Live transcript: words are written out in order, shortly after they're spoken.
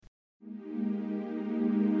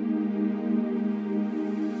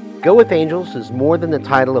Go With Angels is more than the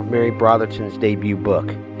title of Mary Brotherton's debut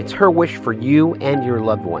book. It's her wish for you and your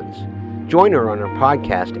loved ones. Join her on her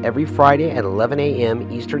podcast every Friday at 11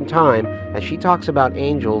 a.m. Eastern Time as she talks about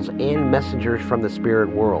angels and messengers from the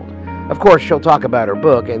spirit world. Of course, she'll talk about her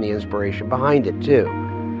book and the inspiration behind it, too.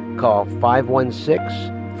 Call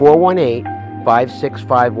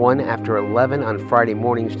 516-418-5651 after 11 on Friday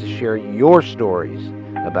mornings to share your stories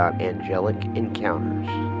about angelic encounters.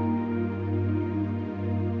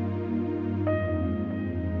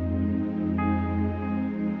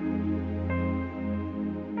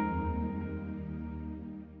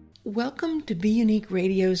 Welcome to Be Unique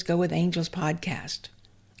Radio's Go With Angels podcast.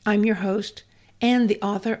 I'm your host and the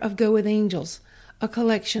author of Go With Angels, a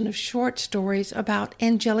collection of short stories about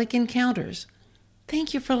angelic encounters.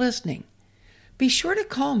 Thank you for listening. Be sure to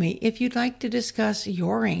call me if you'd like to discuss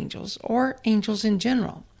your angels or angels in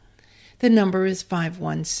general. The number is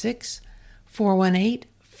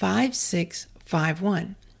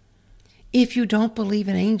 516-418-5651. If you don't believe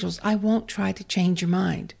in angels, I won't try to change your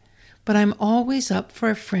mind, but I'm always up for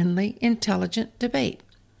a friendly, intelligent debate.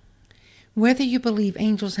 Whether you believe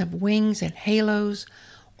angels have wings and halos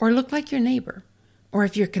or look like your neighbor, or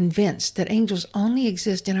if you're convinced that angels only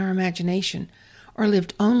exist in our imagination or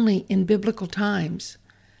lived only in biblical times,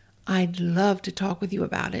 I'd love to talk with you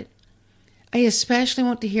about it. I especially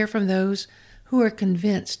want to hear from those who are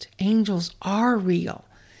convinced angels are real,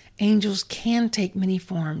 angels can take many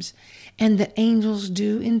forms, and that angels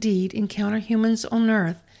do indeed encounter humans on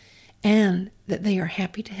earth, and that they are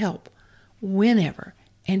happy to help whenever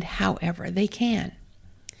and however they can.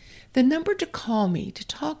 The number to call me to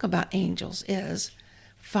talk about angels is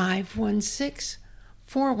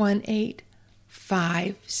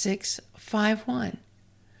 516-418-5651.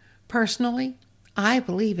 Personally, I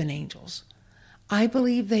believe in angels. I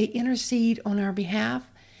believe they intercede on our behalf,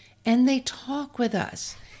 and they talk with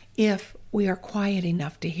us if we are quiet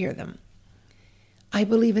enough to hear them. I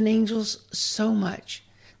believe in angels so much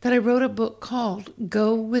that I wrote a book called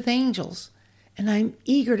Go With Angels, and I'm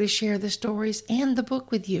eager to share the stories and the book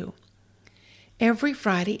with you. Every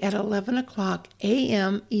Friday at 11 o'clock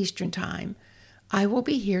a.m. Eastern Time, I will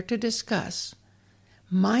be here to discuss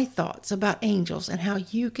my thoughts about angels and how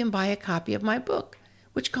you can buy a copy of my book,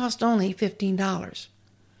 which costs only $15.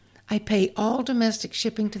 I pay all domestic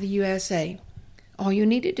shipping to the USA. All you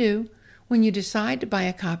need to do when you decide to buy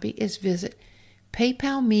a copy is visit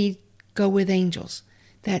PayPal me Go With Angels.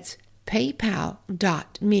 That's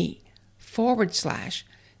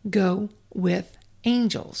paypal.me/Go With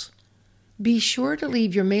Angels. Be sure to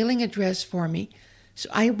leave your mailing address for me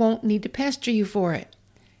so I won't need to pester you for it.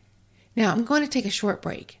 Now, I'm going to take a short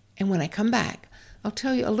break, and when I come back, I'll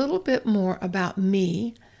tell you a little bit more about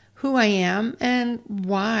me, who I am, and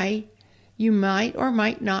why you might or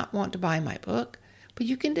might not want to buy my book, but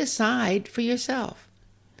you can decide for yourself.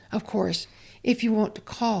 Of course, if you want to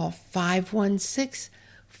call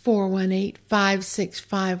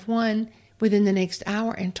 516-418-5651 within the next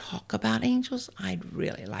hour and talk about angels, I'd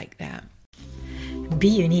really like that. Be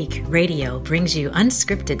Unique Radio brings you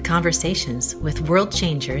unscripted conversations with world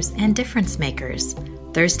changers and difference makers.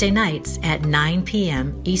 Thursday nights at 9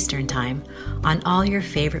 p.m. Eastern Time on all your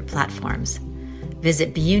favorite platforms.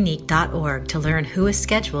 Visit beunique.org to learn who is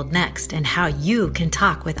scheduled next and how you can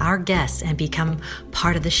talk with our guests and become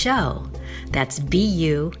part of the show. That's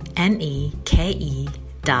beunique.org.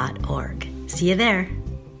 See you there.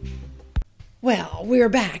 Well, we're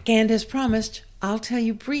back, and as promised, I'll tell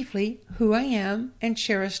you briefly who I am and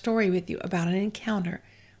share a story with you about an encounter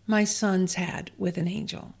my sons had with an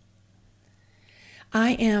angel.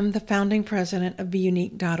 I am the founding president of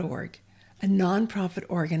beunique.org, a nonprofit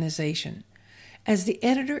organization. As the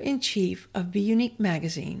editor-in-chief of Be Unique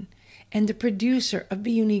magazine and the producer of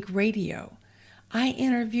Be Unique Radio, I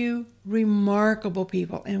interview remarkable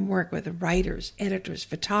people and work with writers, editors,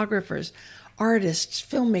 photographers, artists,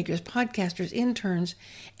 filmmakers, podcasters, interns,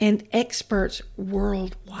 and experts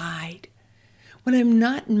worldwide. When I'm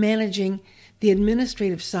not managing the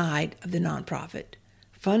administrative side of the nonprofit,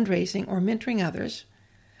 fundraising, or mentoring others,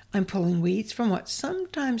 I'm pulling weeds from what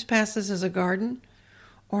sometimes passes as a garden,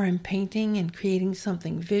 or I'm painting and creating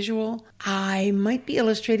something visual. I might be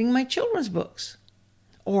illustrating my children's books,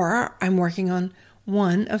 or I'm working on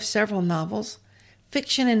one of several novels,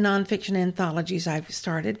 fiction and nonfiction anthologies I've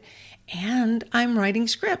started, and I'm writing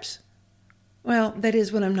scripts. Well, that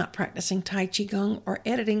is when I'm not practicing Tai Chi Gong or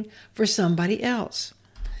editing for somebody else.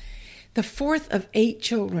 The fourth of 8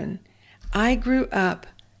 children, I grew up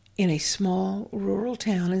in a small rural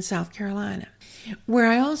town in South Carolina, where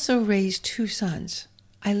I also raised 2 sons.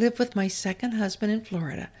 I live with my second husband in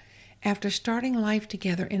Florida after starting life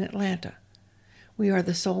together in Atlanta. We are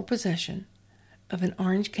the sole possession of an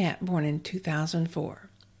orange cat born in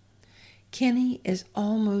 2004. Kenny is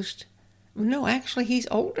he's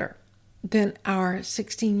older than our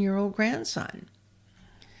 16-year-old grandson.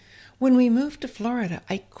 When we moved to Florida,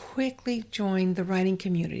 I quickly joined the writing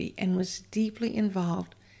community and was deeply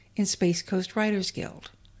involved in Space Coast Writers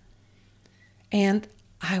Guild. And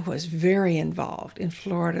I was very involved in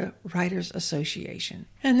Florida Writers Association.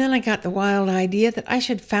 And then I got the wild idea that I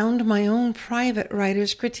should found my own private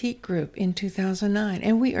writers critique group in 2009,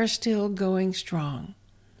 and we are still going strong.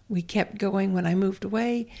 We kept going when I moved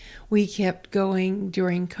away. We kept going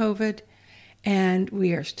during COVID, and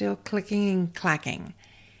we are still clicking and clacking.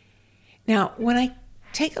 Now, when I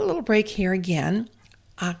take a little break here again,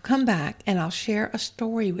 I'll come back and I'll share a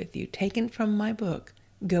story with you taken from my book,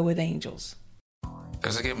 Go With Angels.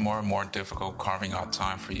 Does it get more and more difficult carving out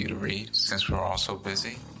time for you to read since we're all so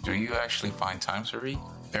busy? Do you actually find time to read?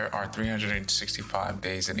 There are 365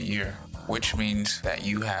 days in a year, which means that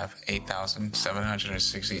you have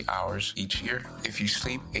 8,760 hours each year. If you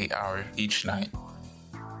sleep 8 hours each night,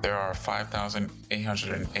 there are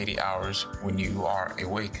 5,880 hours when you are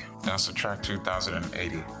awake. Now subtract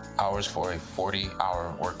 2,080 hours for a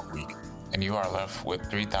 40-hour work week, and you are left with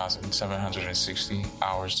 3,760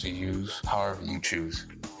 hours to use however you choose.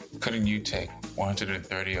 Couldn't you take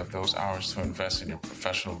 130 of those hours to invest in your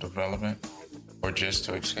professional development or just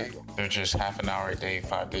to escape? They're just half an hour a day,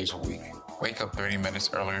 5 days a week. Wake up 30 minutes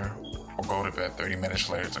earlier or go to bed 30 minutes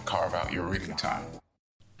later to carve out your reading time.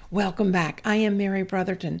 Welcome back. I am Mary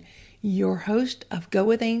Brotherton, your host of Go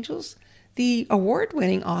With Angels, the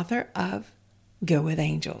award-winning author of Go With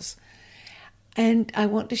Angels. And I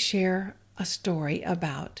want to share a story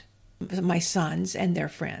about my sons and their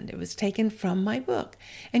friend. It was taken from my book,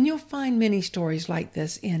 and you'll find many stories like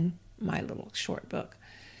this in my little short book.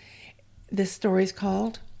 This story is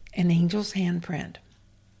called An Angel's Handprint.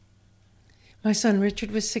 My son Richard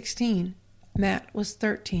was 16. Matt was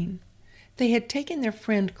 13. They had taken their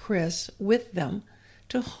friend Chris with them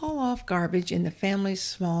to haul off garbage in the family's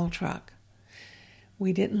small truck.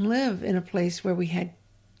 We didn't live in a place where we had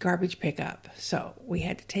garbage pickup, so we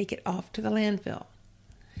had to take it off to the landfill.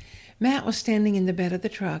 Matt was standing in the bed of the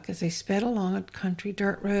truck as they sped along a country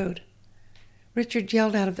dirt road. Richard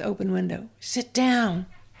yelled out of the open window, "Sit down!"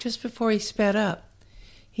 Just before he sped up,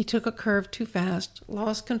 he took a curve too fast,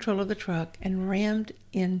 lost control of the truck, and rammed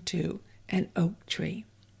into an oak tree.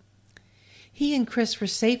 He and Chris were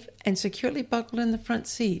safe and securely buckled in the front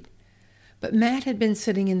seat, but Matt had been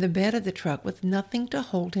sitting in the bed of the truck with nothing to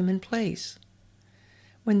hold him in place.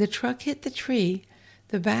 When the truck hit the tree,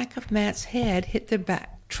 the back of Matt's head hit the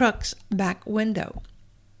truck's back window.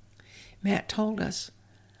 Matt told us,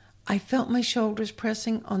 "I felt my shoulders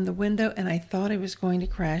pressing on the window and I thought I was going to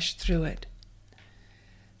crash through it."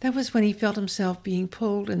 That was when he felt himself being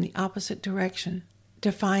pulled in the opposite direction,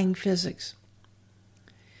 defying physics.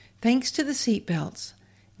 Thanks to the seat belts,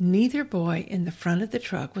 neither boy in the front of the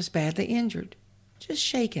truck was badly injured, just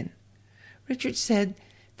shaken. Richard said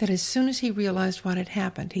that as soon as he realized what had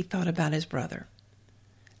happened, he thought about his brother.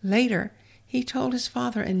 Later, he told his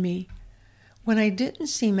father and me, "When I didn't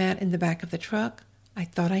see Matt in the back of the truck, I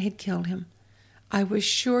thought I had killed him. I was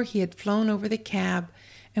sure he had flown over the cab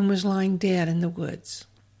and was lying dead in the woods."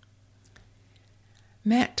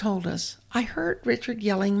 Matt told us, "I heard Richard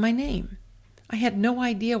yelling my name. I had no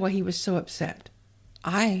idea why he was so upset.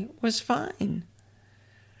 I was fine."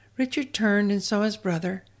 Richard turned and saw his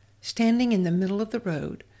brother standing in the middle of the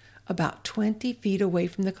road, about 20 feet away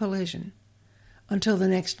from the collision. Until the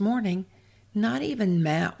next morning, not even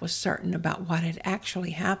Matt was certain about what had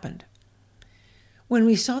actually happened. When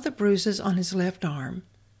we saw the bruises on his left arm,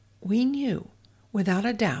 we knew, without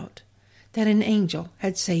a doubt, that an angel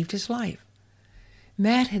had saved his life.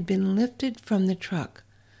 Matt had been lifted from the truck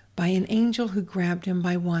by an angel who grabbed him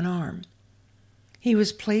by one arm. He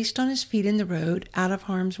was placed on his feet in the road, out of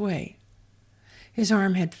harm's way. His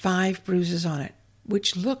arm had 5 bruises on it,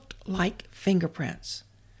 which looked like fingerprints.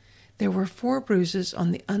 There were 4 bruises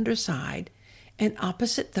on the underside, and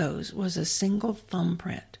opposite those was a single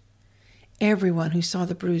thumbprint. Everyone who saw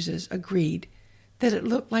the bruises agreed that it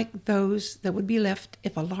looked like those that would be left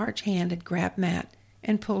if a large hand had grabbed Matt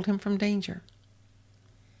and pulled him from danger.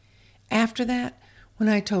 After that, when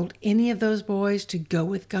I told any of those boys to go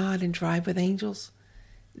with God and drive with angels,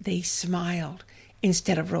 they smiled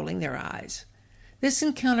instead of rolling their eyes. This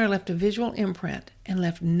encounter left a visual imprint and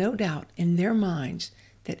left no doubt in their minds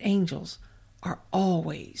that angels are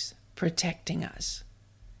always protecting us.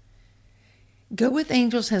 Go With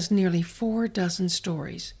Angels has nearly 4 dozen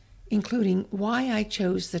stories, including why I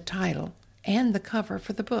chose the title and the cover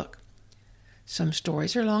for the book. Some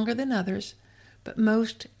stories are longer than others, but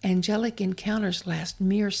most angelic encounters last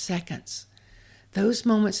mere seconds. Those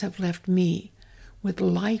moments have left me with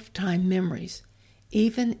lifetime memories,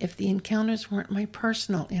 even if the encounters weren't my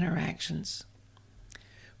personal interactions.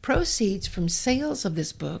 Proceeds from sales of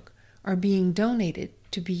this book are being donated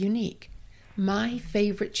to Be Unique, my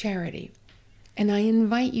favorite charity, and I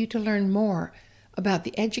invite you to learn more about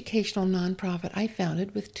the educational nonprofit I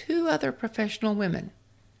founded with 2 other professional women.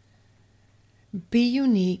 Be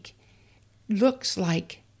Unique looks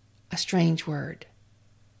like a strange word,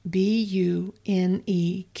 Buneke,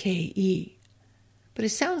 but it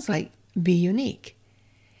sounds like Be Unique,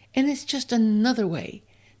 and it's just another way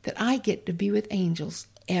that I get to be with angels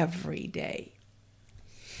every day.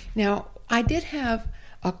 Now, I did have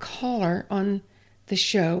a caller on the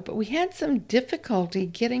show, but we had some difficulty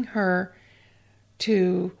getting her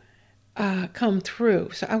to come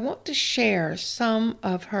through. So I want to share some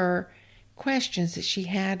of her questions that she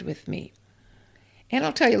had with me. And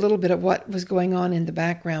I'll tell you a little bit of what was going on in the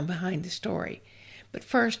background behind the story. But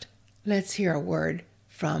first, let's hear a word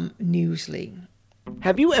from Newsly.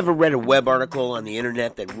 Have you ever read a web article on the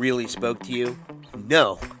internet that really spoke to you?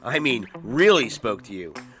 No, I mean really spoke to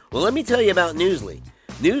you. Well, let me tell you about Newsly.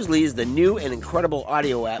 Newsly is the new and incredible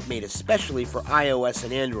audio app made especially for iOS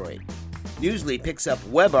and Android. Newsly picks up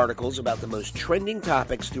web articles about the most trending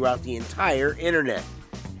topics throughout the entire internet.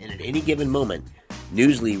 And at any given moment,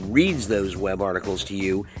 Newsly reads those web articles to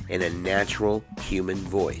you in a natural human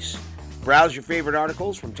voice. Browse your favorite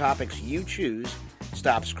articles from topics you choose.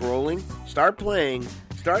 Stop scrolling, start playing,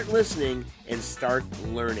 start listening, and start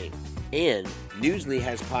learning. And Newsly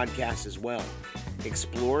has podcasts as well.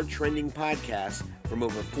 Explore trending podcasts from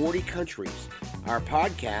over 40 countries. Our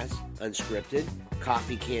podcasts, Unscripted,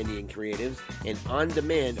 Coffee, Candy, and Creatives, and On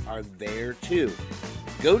Demand are there too.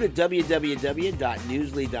 Go to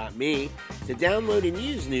www.newsly.me to download and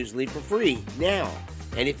use Newsly for free now.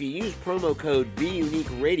 And if you use promo code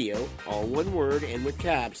BeUniqueRadio, all one word and with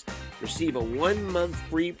caps, receive a 1-month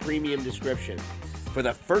free premium subscription. For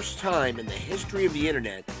the first time in the history of the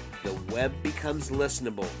internet, the web becomes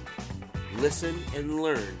listenable. Listen and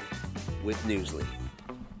learn with Newsly.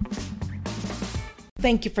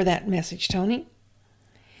 Thank you for that message, Tony.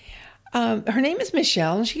 Her name is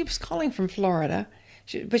Michelle, and she was calling from Florida,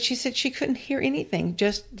 but she said she couldn't hear anything,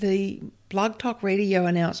 just the Blog Talk Radio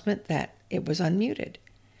announcement that it was unmuted.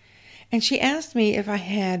 And she asked me if I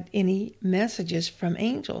had any messages from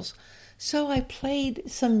angels. So I played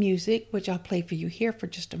some music, which I'll play for you here for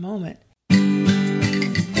just a moment.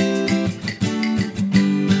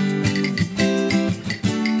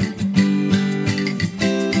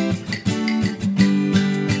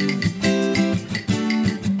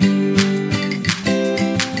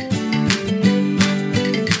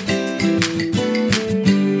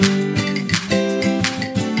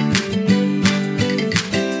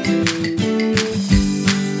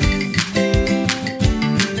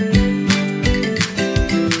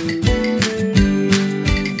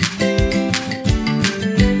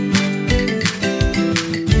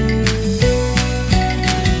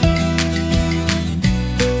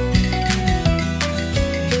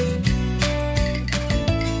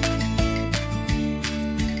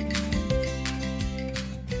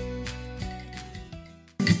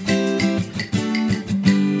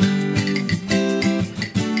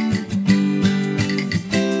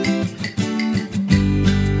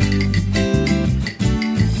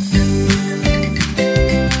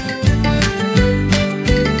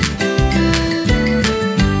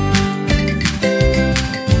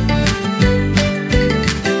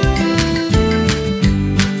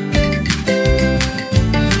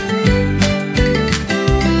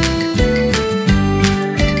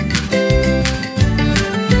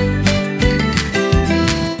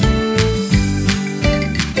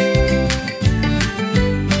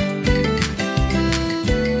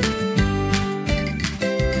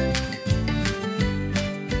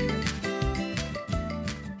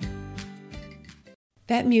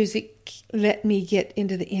 That music let me get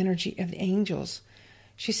into the energy of the angels.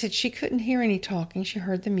 She said she couldn't hear any talking. She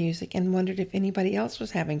heard the music and wondered if anybody else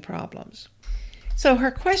was having problems. So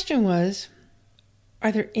her question was,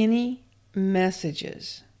 are there any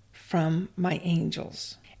messages from my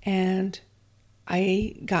angels? And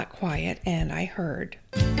I got quiet and I heard.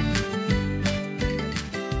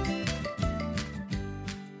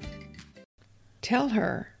 Tell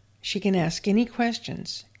her she can ask any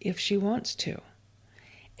questions if she wants to.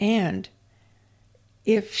 And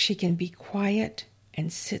if she can be quiet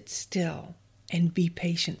and sit still and be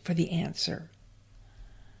patient for the answer.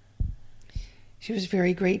 She was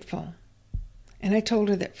very grateful. And I told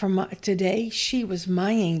her that today she was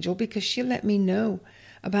my angel because she let me know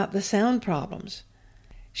about the sound problems.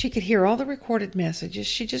 She could hear all the recorded messages.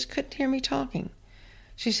 She just couldn't hear me talking.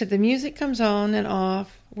 She said the music comes on and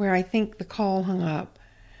off where I think the call hung up.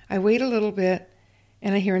 I wait a little bit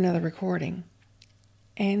and I hear another recording.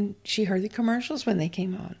 And she heard the commercials when they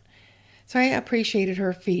came on. So I appreciated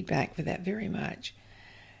her feedback for that very much.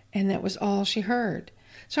 And that was all she heard.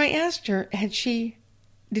 So I asked her, did she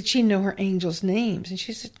know her angels' names? And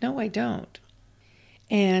she said, no, I don't.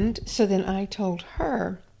 And so then I told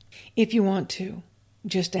her, if you want to,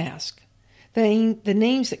 just ask. The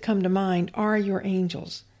names that come to mind are your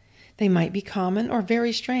angels. They might be common or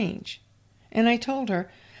very strange. And I told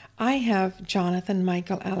her, I have Jonathan,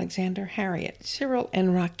 Michael, Alexander, Harriet, Cyril,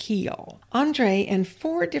 and Raquel, Andre, and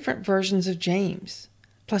 4 different versions of James,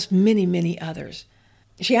 plus many, many others.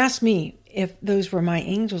 She asked me if those were my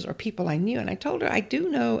angels or people I knew, and I told her I do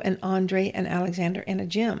know an Andre, an Alexander, and a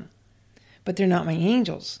Jim, but they're not my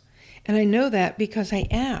angels. And I know that because I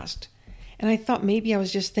asked, and I thought maybe I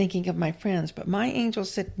was just thinking of my friends, but my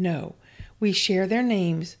angels said no. We share their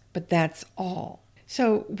names, but that's all.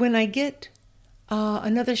 So when I get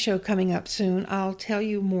another show coming up soon, I'll tell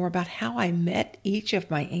you more about how I met each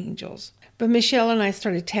of my angels. But Michelle and I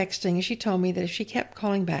started texting, and she told me that if she kept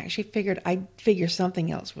calling back, she figured I'd figure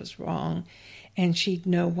something else was wrong, and she'd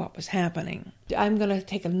know what was happening. I'm going to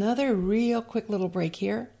take another real quick little break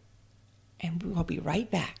here, and we'll be right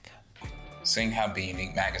back. Seeing how Be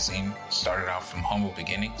Unique magazine started out from humble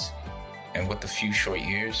beginnings, and with a few short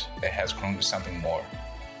years, it has grown to something more.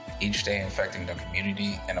 Each day infecting the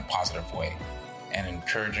community in a positive way, and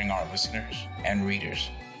encouraging our listeners and readers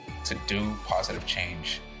to do positive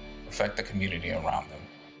change, affect the community around them,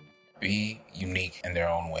 be unique in their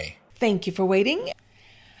own way. Thank you for waiting.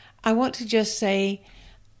 I want to just say,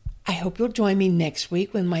 I hope you'll join me next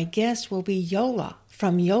week when my guest will be Yola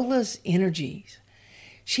from Yola's Energies.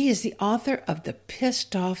 She is the author of The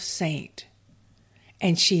Pissed Off Saint,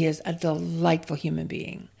 and she is a delightful human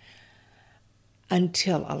being.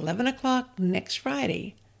 Until 11 o'clock next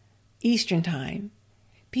Friday, Eastern Time,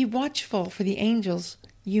 be watchful for the angels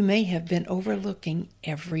you may have been overlooking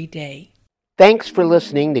every day. Thanks for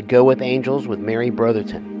listening to Go With Angels with Mary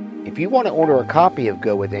Brotherton. If you want to order a copy of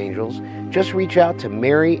Go With Angels, just reach out to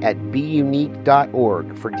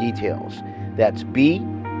mary@beunique.org for details. That's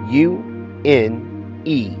BUNEKE.org.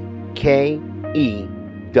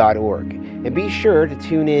 And be sure to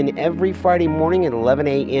tune in every Friday morning at 11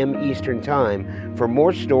 a.m. Eastern Time for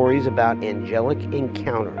more stories about angelic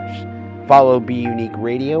encounters. Follow Be Unique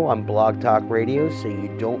Radio on Blog Talk Radio so you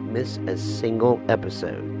don't miss a single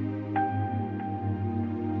episode.